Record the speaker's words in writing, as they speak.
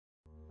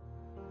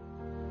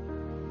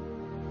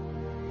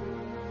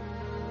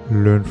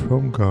Learn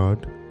from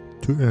God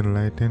to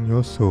enlighten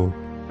your soul.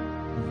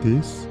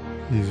 This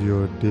is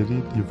your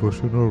daily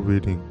devotional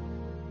reading.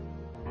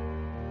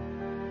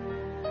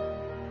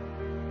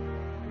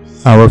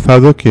 Our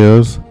Father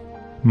Cares,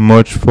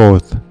 March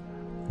 4th,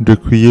 the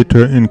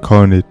Creator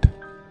Incarnate.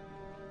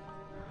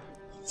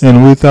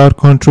 And without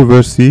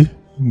controversy,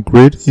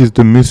 great is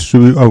the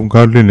mystery of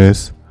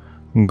godliness.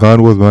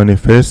 God was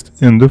manifest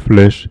in the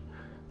flesh,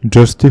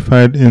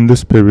 justified in the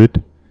spirit,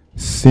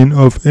 seen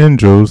of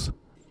angels,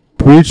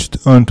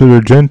 preached unto the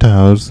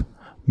Gentiles,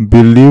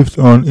 believed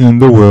on in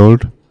the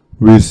world,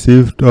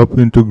 received up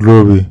into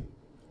glory.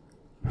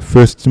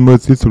 1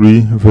 Timothy 3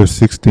 verse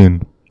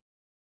 16.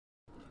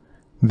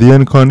 The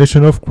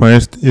incarnation of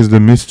Christ is the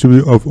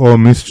mystery of all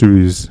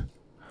mysteries.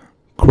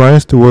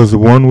 Christ was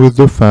one with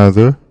the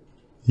Father,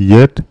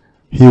 yet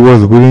he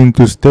was willing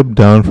to step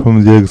down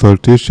from the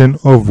exaltation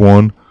of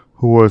one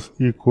who was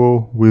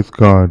equal with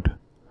God,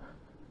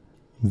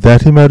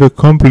 that he might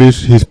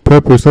accomplish his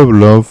purpose of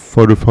love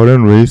for the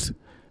fallen race.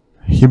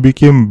 He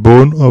became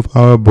bone of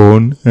our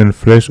bone and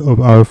flesh of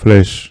our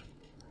flesh.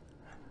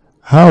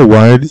 How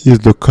wide is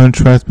the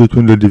contrast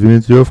between the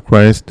divinity of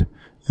Christ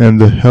and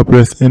the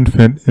helpless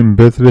infant in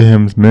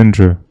Bethlehem's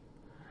manger.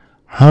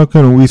 How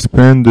can we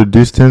span the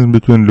distance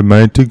between the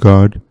mighty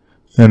God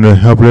and a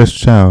helpless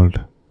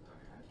child?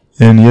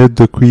 And yet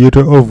the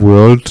Creator of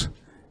worlds,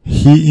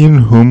 he in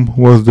whom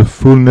was the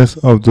fullness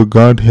of the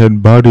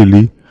Godhead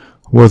bodily,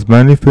 was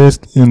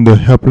manifest in the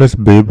helpless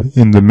babe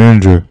in the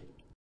manger.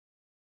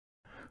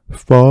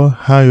 Far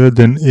higher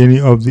than any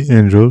of the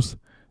angels,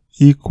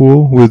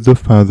 equal with the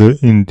Father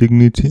in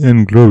dignity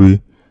and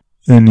glory,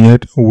 and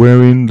yet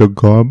wearing the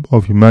garb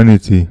of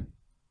humanity.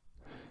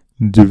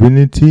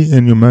 Divinity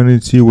and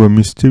humanity were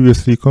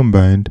mysteriously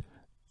combined,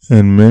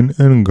 and man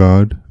and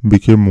God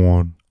became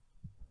one.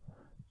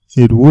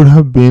 It would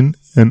have been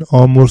an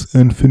almost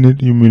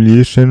infinite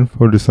humiliation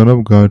for the Son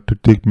of God to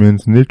take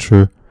man's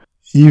nature,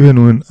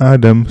 even when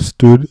Adam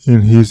stood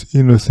in his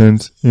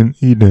innocence in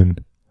Eden.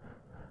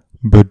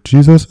 But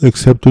Jesus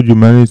accepted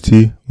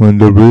humanity when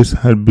the race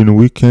had been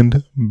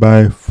weakened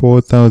by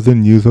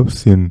 4,000 years of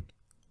sin.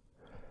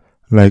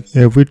 Like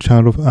every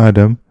child of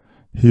Adam,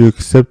 he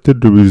accepted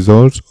the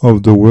results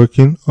of the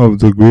working of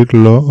the great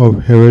law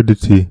of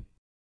heredity.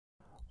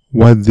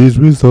 What these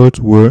results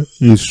were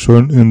is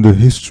shown in the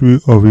history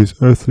of his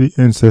earthly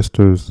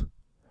ancestors.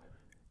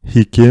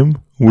 He came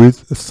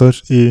with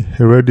such a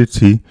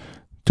heredity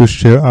to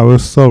share our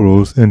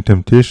sorrows and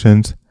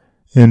temptations,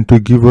 and to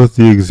give us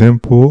the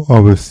example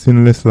of a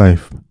sinless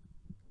life.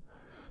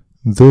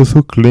 Those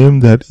who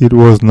claim that it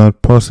was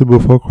not possible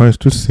for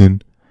Christ to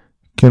sin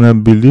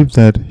cannot believe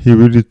that he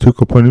really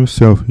took upon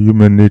himself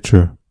human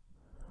nature.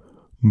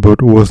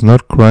 But was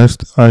not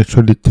Christ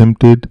actually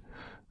tempted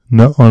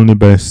not only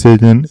by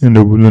Satan in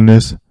the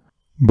wilderness,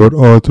 but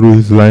all through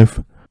his life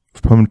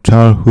from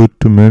childhood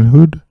to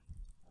manhood?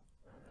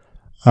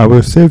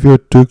 Our Savior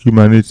took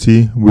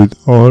humanity with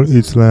all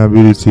its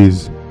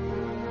liabilities.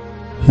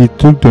 He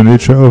took the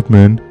nature of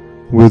man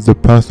with the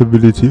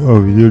possibility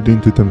of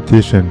yielding to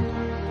temptation.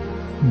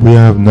 We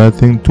have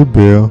nothing to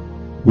bear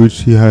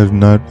which he has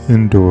not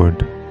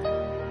endured.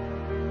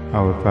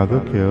 Our Father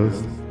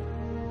Cares,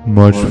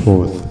 March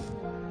 4th.